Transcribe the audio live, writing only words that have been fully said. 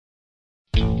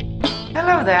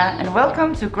Hello there and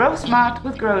welcome to Grow Smart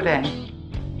with Grodan.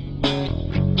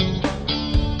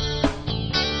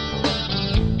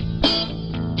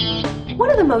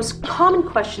 One of the most common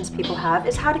questions people have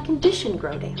is how to condition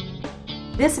Grodan.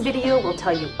 This video will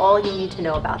tell you all you need to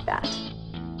know about that.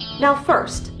 Now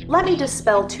first, let me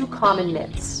dispel two common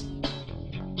myths.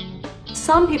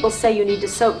 Some people say you need to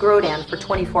soak Grodan for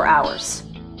 24 hours.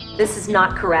 This is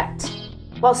not correct.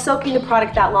 While soaking the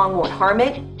product that long won't harm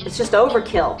it, it's just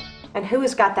overkill. And who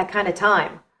has got that kind of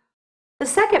time? The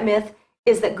second myth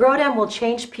is that Grodan will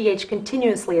change pH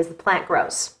continuously as the plant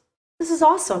grows. This is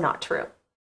also not true.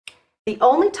 The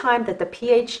only time that the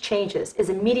pH changes is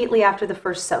immediately after the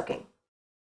first soaking.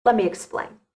 Let me explain.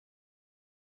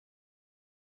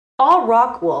 All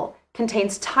rock wool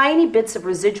contains tiny bits of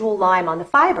residual lime on the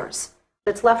fibers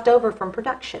that's left over from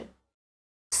production.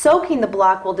 Soaking the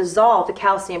block will dissolve the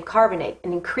calcium carbonate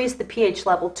and increase the pH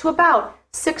level to about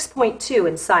 6.2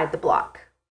 inside the block.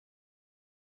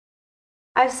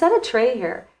 I've set a tray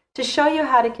here to show you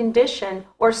how to condition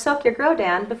or soak your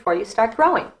Grodan before you start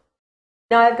growing.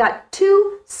 Now I've got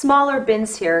two smaller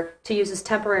bins here to use as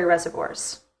temporary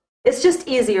reservoirs. It's just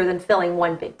easier than filling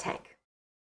one big tank.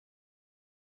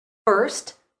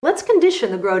 First, let's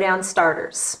condition the Grodan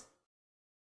starters.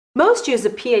 Most use a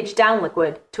pH down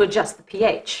liquid to adjust the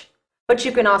pH, but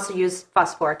you can also use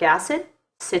phosphoric acid,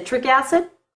 citric acid,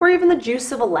 or even the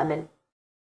juice of a lemon.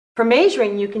 For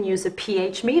measuring, you can use a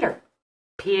pH meter,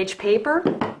 pH paper,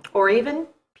 or even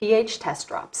pH test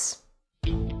drops.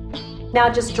 Now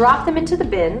just drop them into the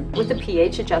bin with the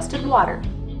pH adjusted water.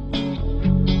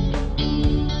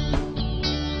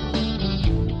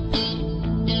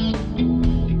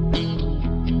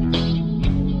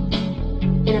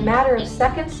 In a matter of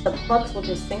seconds, the plugs will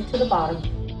just sink to the bottom.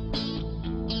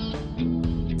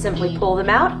 Simply pull them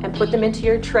out and put them into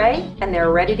your tray, and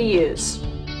they're ready to use.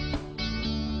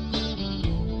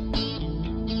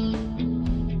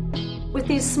 With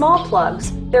these small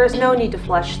plugs, there is no need to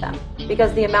flush them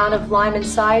because the amount of lime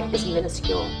inside is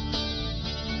minuscule.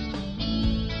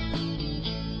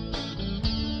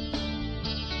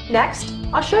 Next,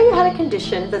 I'll show you how to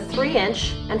condition the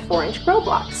 3-inch and 4-inch grow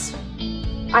blocks.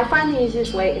 I find the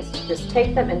easiest way is to just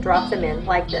take them and drop them in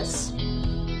like this,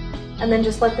 and then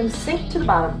just let them sink to the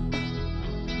bottom.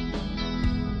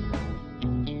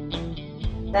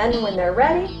 Then when they're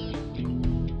ready,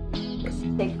 just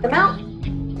take them out,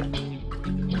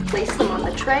 place them on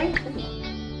the tray,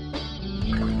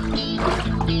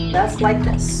 just like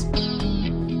this.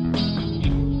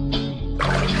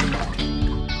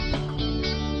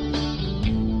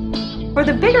 For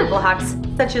the bigger blocks,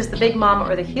 such as the Big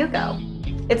Mama or the Hugo,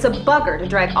 it's a bugger to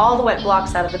drag all the wet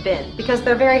blocks out of the bin because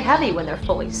they're very heavy when they're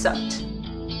fully soaked.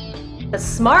 The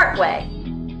smart way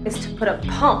is to put a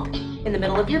pump in the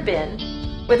middle of your bin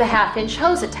with a 1/2-inch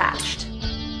hose attached.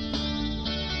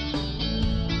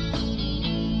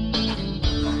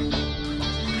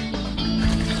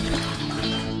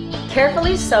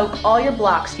 Carefully soak all your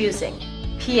blocks using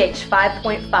pH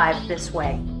 5.5 this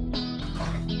way.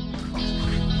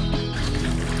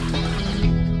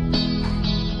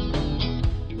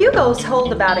 Hugos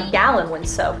hold about 1 gallon when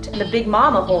soaked, and the Big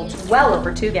Mama holds well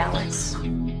over 2 gallons.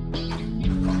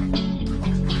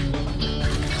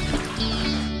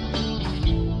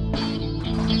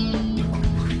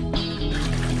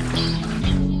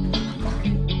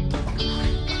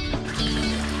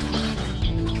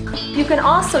 You can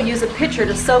also use a pitcher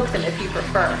to soak them if you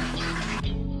prefer.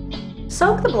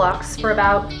 Soak the blocks for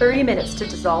about 30 minutes to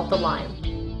dissolve the lime.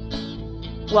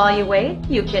 While you wait,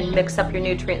 you can mix up your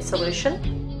nutrient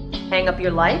solution, hang up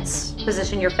your lights,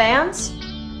 position your fans,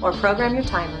 or program your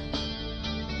timer.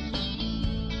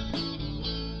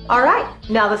 All right,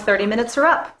 now the 30 minutes are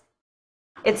up.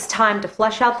 It's time to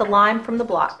flush out the lime from the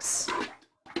blocks.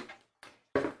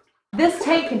 This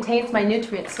tank contains my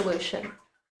nutrient solution,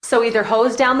 so either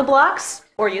hose down the blocks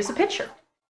or use a pitcher.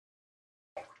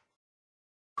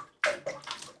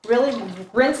 Really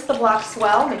rinse the blocks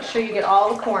well, make sure you get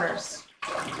all the corners.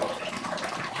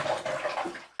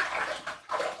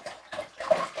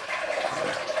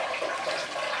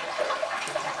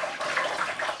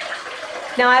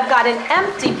 Now I've got an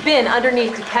empty bin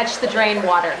underneath to catch the drain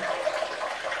water.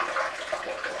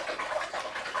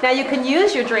 Now you can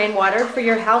use your drain water for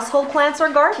your household plants or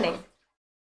gardening.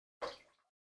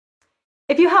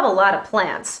 If you have a lot of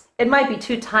plants, it might be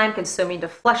too time-consuming to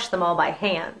flush them all by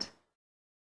hand.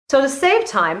 So to save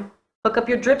time, hook up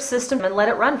your drip system and let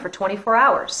it run for 24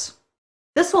 hours.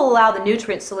 This will allow the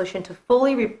nutrient solution to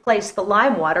fully replace the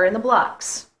lime water in the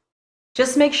blocks.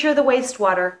 Just make sure the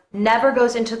wastewater never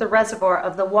goes into the reservoir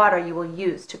of the water you will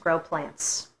use to grow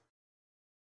plants.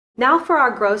 Now for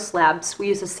our grow slabs, we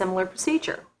use a similar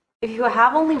procedure. If you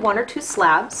have only 1 or 2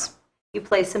 slabs, you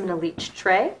place them in a leach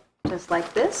tray, just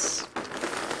like this,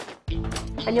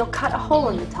 and you'll cut a hole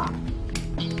in the top.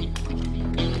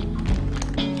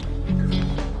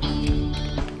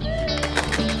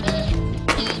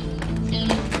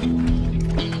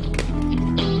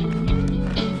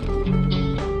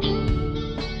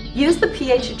 Use the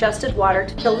pH-adjusted water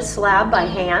to fill the slab by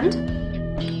hand,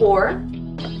 or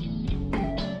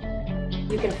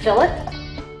you can fill it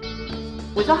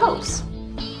with a hose.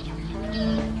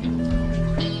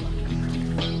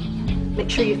 Make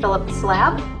sure you fill up the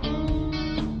slab.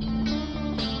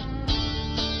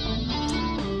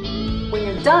 When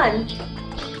you're done,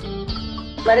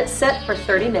 let it set for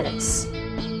 30 minutes.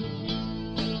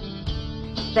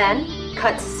 Then,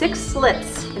 cut 6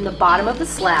 slits in the bottom of the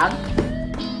slab,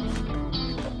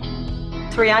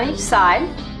 3 on each side.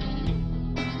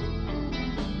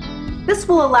 This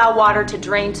will allow water to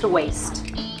drain to waste.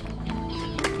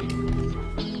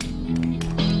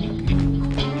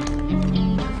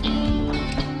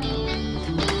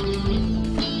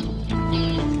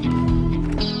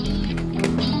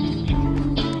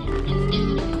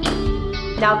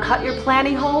 Now cut your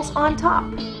planting holes on top.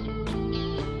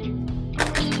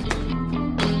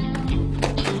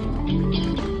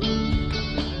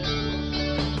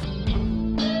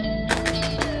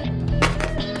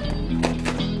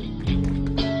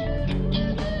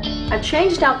 I've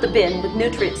changed out the bin with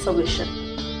nutrient solution,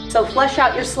 so flush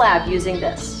out your slab using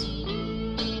this.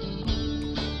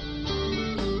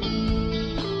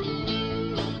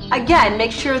 Again,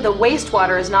 make sure the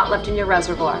wastewater is not left in your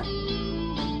reservoir.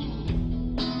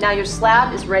 Now your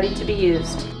slab is ready to be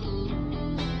used.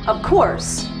 Of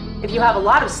course, if you have a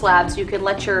lot of slabs, you can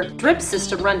let your drip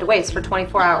system run to waste for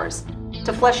 24 hours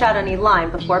to flush out any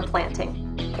lime before planting.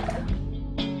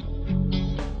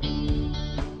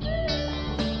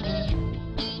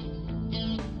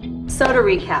 So to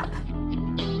recap,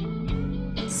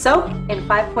 soak in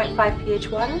 5.5 pH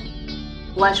water,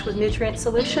 flush with nutrient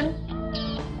solution,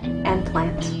 and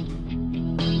plant.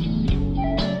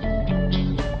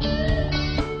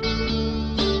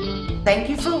 Thank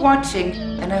you for watching,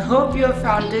 and I hope you have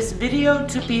found this video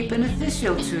to be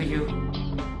beneficial to you.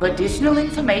 For additional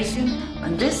information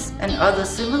on this and other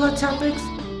similar topics,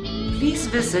 please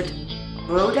visit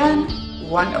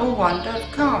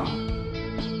Rodan101.com.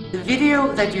 The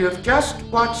video that you have just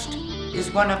watched is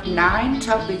one of 9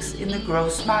 topics in the Grow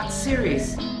Smart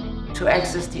series. To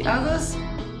access the others,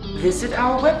 visit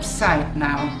our website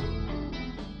now.